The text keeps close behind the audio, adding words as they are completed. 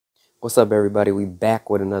What's up, everybody? We back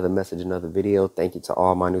with another message, another video. Thank you to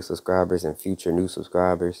all my new subscribers and future new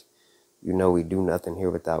subscribers. You know we do nothing here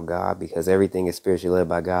without God because everything is spiritually led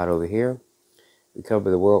by God over here. We cover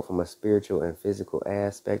the world from a spiritual and physical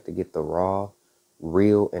aspect to get the raw,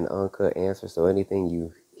 real, and uncut answer. So anything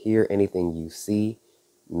you hear, anything you see,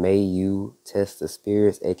 may you test the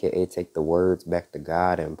spirits, aka take the words back to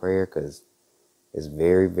God in prayer, because it's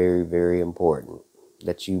very, very, very important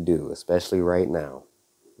that you do, especially right now.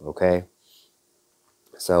 Okay?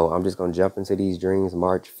 So I'm just going to jump into these dreams.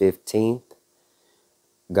 March 15th,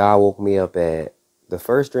 God woke me up at, the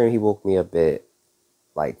first dream he woke me up at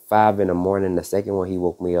like 5 in the morning. The second one he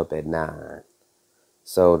woke me up at 9.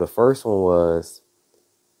 So the first one was,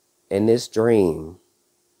 in this dream,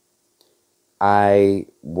 I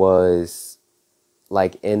was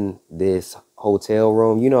like in this hotel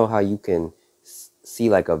room. You know how you can see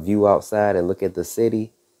like a view outside and look at the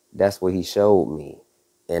city? That's what he showed me.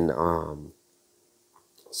 And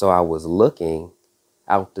so I was looking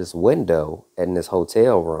out this window in this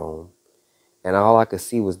hotel room, and all I could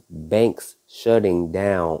see was banks shutting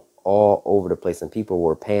down all over the place, and people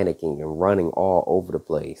were panicking and running all over the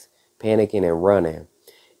place, panicking and running.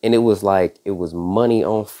 And it was like it was money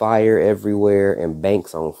on fire everywhere and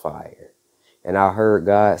banks on fire. And I heard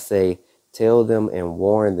God say, tell them and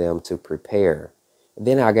warn them to prepare. And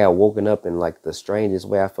then I got woken up in like the strangest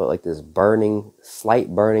way. I felt like this burning,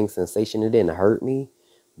 slight burning sensation. It didn't hurt me,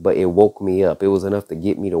 but it woke me up. It was enough to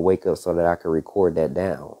get me to wake up so that I could record that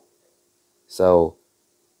down. So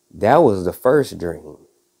that was the first dream.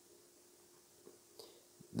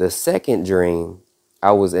 The second dream,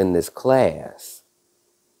 I was in this class,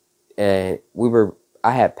 and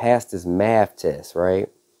I had passed this math test, right?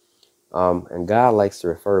 And God likes to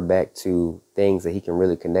refer back to things that he can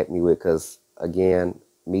really connect me with, because again,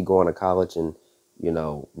 me going to college and,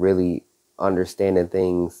 really understanding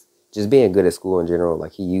things, just being good at school in general,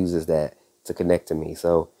 like he uses that to connect to me.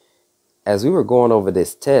 So as we were going over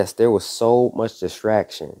this test, there was so much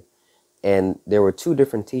distraction, and there were two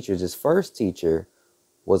different teachers. This first teacher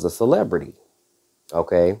was a celebrity,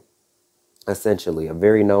 okay, essentially a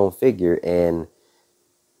very known figure. And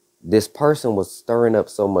this person was stirring up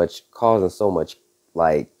so much, causing so much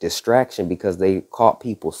like distraction, because they caught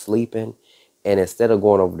people sleeping. And instead of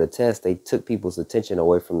going over the test, they took people's attention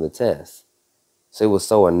away from the test. So it was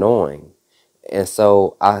so annoying. And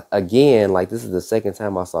so again, like this is the second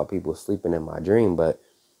time I saw people sleeping in my dream, but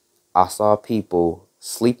I saw people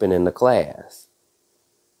sleeping in the class.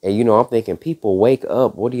 And, I'm thinking, people wake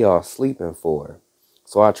up. What are y'all sleeping for?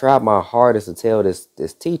 So I tried my hardest to tell this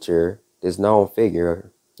teacher, this known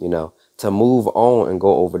figure, to move on and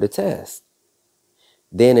go over the test.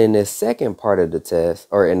 Then in this second part of the test,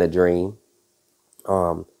 or in the dream,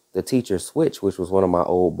 the teacher switched, which was one of my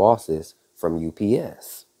old bosses from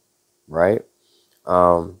UPS, right?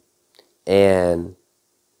 And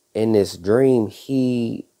in this dream,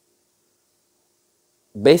 he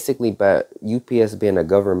basically, by UPS being a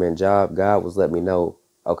government job, God was letting me know,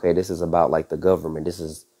 okay, this is about like the government. This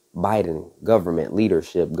is Biden government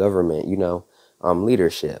leadership, government,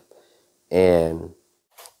 leadership. And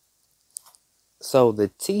so the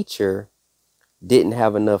teacher didn't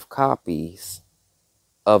have enough copies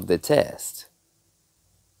of the test,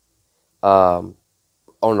 on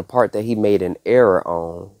the part that he made an error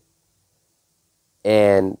on.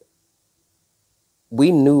 And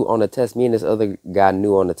we knew on the test, me and this other guy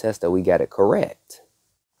knew on the test that we got it correct.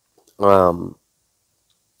 In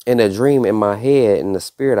a dream, in my head, in the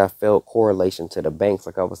spirit, I felt correlation to the banks.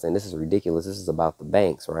 Like I was saying, this is ridiculous. This is about the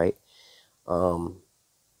banks, right?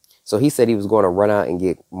 So he said he was going to run out and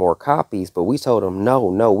get more copies, but we told him,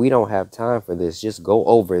 no, we don't have time for this. Just go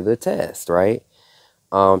over the test, right?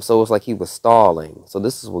 So it's like he was stalling. So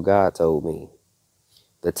this is what God told me.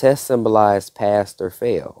 The test symbolized pass or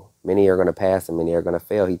fail. Many are going to pass and many are going to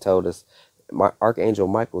fail. He told us, Archangel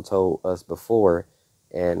Michael told us before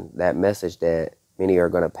in that message that many are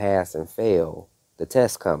going to pass and fail the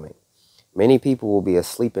test coming. Many people will be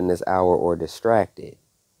asleep in this hour or distracted.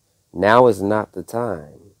 Now is not the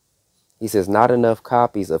time. He says not enough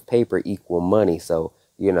copies of paper equal money. So,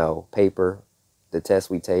 paper, the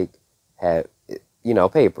test we take had,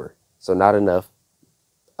 paper. So not enough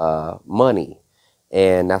money.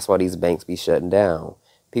 And that's why these banks be shutting down.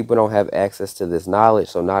 People don't have access to this knowledge,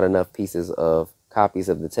 so not enough pieces of copies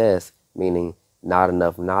of the test, meaning not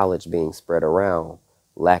enough knowledge being spread around,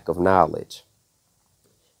 lack of knowledge.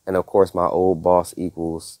 And of course, my old boss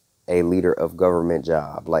equals a leader of government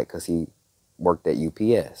job, like, because he worked at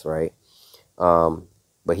UPS, right?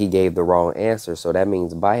 But he gave the wrong answer, so that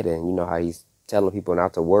means Biden. You know how he's telling people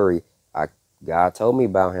not to worry. God told me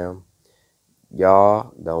about him.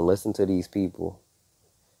 y'all don't listen to these people.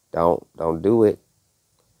 Don't do it.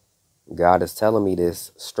 God is telling me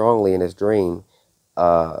this strongly in his dream.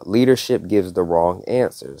 Leadership gives the wrong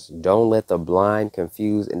answers. Don't let the blind,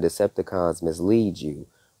 confused, and Decepticons mislead you.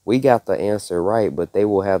 We got the answer right, but they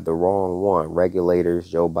will have the wrong one. Regulators,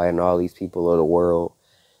 Joe Biden, all these people of the world.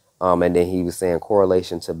 And then he was saying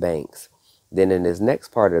correlation to banks. Then in his next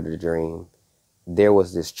part of the dream, there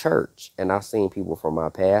was this church, and I've seen people from my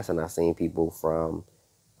past, and I've seen people from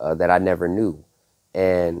that I never knew.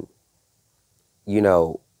 And, you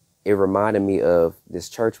know, it reminded me of this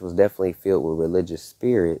church was definitely filled with religious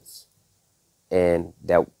spirits, and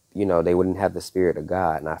that, you know, they wouldn't have the spirit of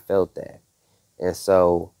God. And I felt that. And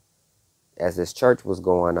so as this church was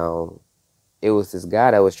going on, it was this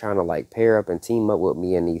guy that was trying to like pair up and team up with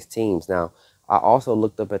me in these teams. Now, I also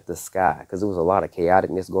looked up at the sky because there was a lot of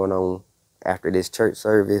chaoticness going on after this church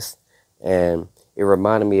service. And it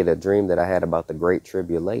reminded me of the dream that I had about the Great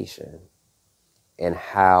Tribulation and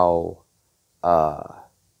how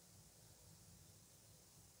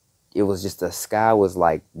it was just the sky was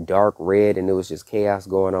like dark red and it was just chaos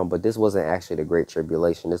going on. But this wasn't actually the Great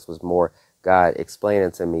Tribulation. This was more God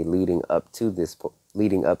explaining to me leading up to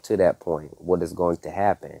that point, what is going to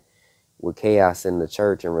happen with chaos in the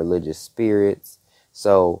church and religious spirits.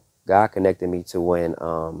 So God connected me to when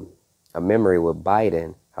a memory with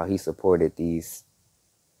Biden, how he supported these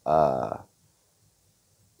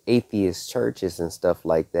atheist churches and stuff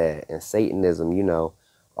like that, and Satanism, you know,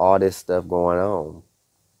 all this stuff going on.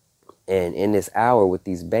 And in this hour with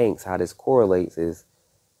these banks, how this correlates is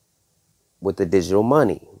with the digital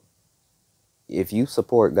money. If you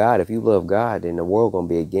support God, if you love God, then the world going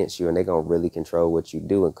to be against you and they're going to really control what you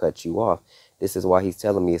do and cut you off. This is why he's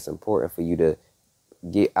telling me it's important for you to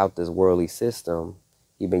get out this worldly system.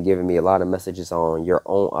 He's been giving me a lot of messages on your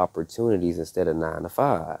own opportunities instead of 9 to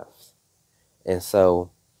 5s. And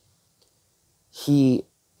so he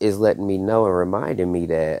is letting me know and reminding me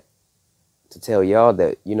that to tell y'all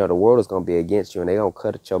that, you know, the world is going to be against you and they're going to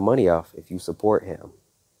cut your money off if you support him.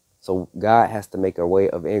 So God has to make a way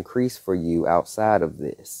of increase for you outside of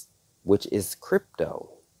this, which is crypto.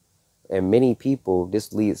 And many people,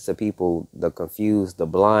 this leads to people, the confused, the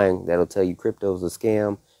blind, that'll tell you crypto's a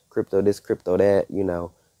scam, crypto this, crypto that, you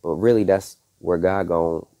know. But really that's where God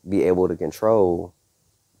going to be able to control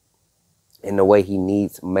in the way he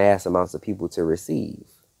needs mass amounts of people to receive.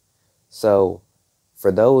 So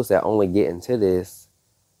for those that only get into this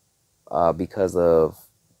because of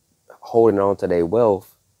holding on to their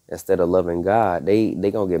wealth instead of loving God, they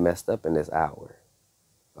going to get messed up in this hour.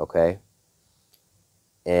 Okay?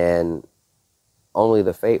 And only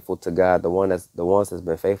the faithful to God, the ones that's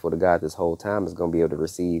been faithful to God this whole time is going to be able to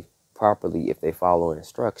receive properly if they follow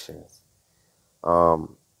instructions.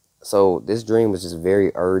 So this dream was just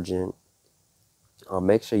very urgent.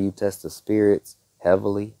 Make sure you test the spirits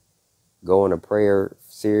heavily. Go into prayer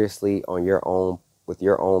seriously on your own, with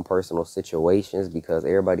your own personal situations, because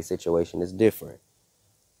everybody's situation is different.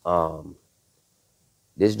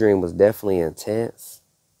 This dream was definitely intense,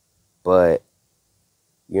 but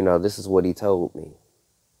you know, this is what he told me.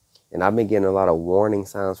 And I've been getting a lot of warning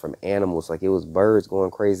signs from animals. Like it was birds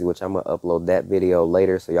going crazy, which I'm going to upload that video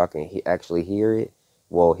later so y'all can actually hear it.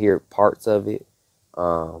 Well, hear parts of it.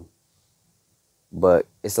 But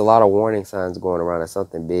it's a lot of warning signs going around that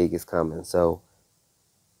something big is coming. So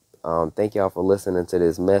thank y'all for listening to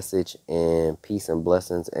this message, and peace and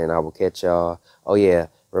blessings. And I will catch y'all. Oh, yeah.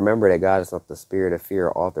 Remember that God is not the spirit of fear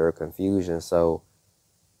or author of confusion. So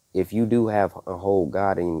if you do have a whole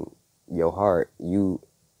God in your heart, you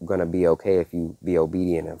going to be okay if you be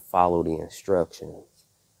obedient and follow the instructions.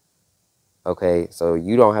 Okay, so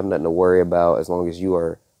you don't have nothing to worry about as long as you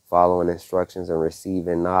are following instructions and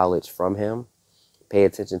receiving knowledge from him. Pay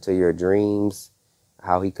attention to your dreams,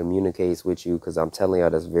 how he communicates with you, because I'm telling y'all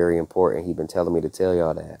that's very important. He's been telling me to tell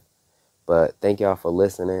y'all that. But thank y'all for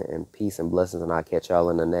listening, and peace and blessings, and I'll catch y'all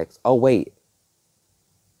in the next. Oh, wait.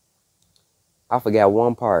 I forgot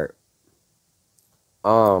one part.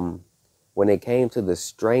 When it came to the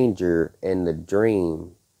stranger in the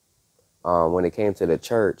dream, when it came to the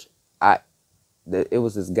church, it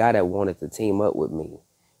was this guy that wanted to team up with me.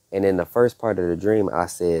 And in the first part of the dream, I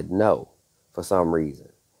said no for some reason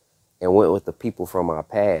and went with the people from my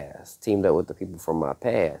past, teamed up with the people from my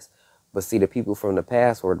past. But see, the people from the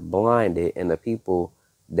past were blinded, and the people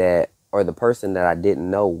that, or the person that I didn't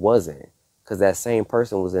know wasn't, because that same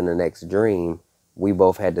person was in the next dream. We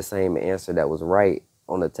both had the same answer that was right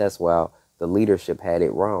on the test, while the leadership had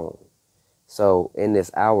it wrong. So in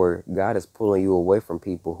this hour, God is pulling you away from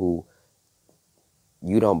people who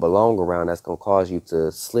you don't belong around. That's going to cause you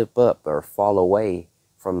to slip up or fall away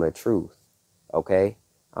from the truth. Okay?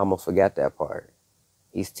 I'm going to forget that part.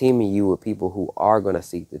 He's teaming you with people who are going to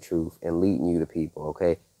seek the truth and leading you to people,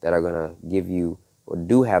 okay, that are going to give you or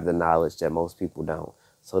do have the knowledge that most people don't.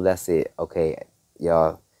 So that's it. Okay,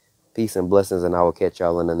 y'all. Peace and blessings, and I will catch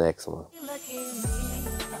y'all in the next one.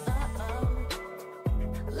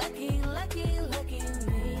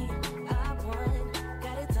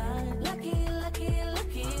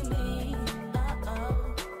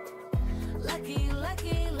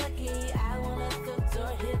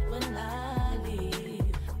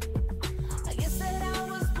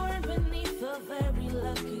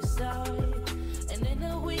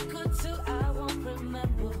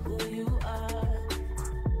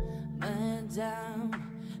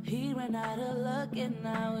 He ran out of luck and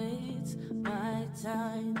now it's my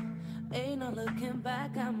time. Ain't no looking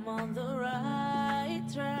back, I'm on the right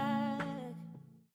track.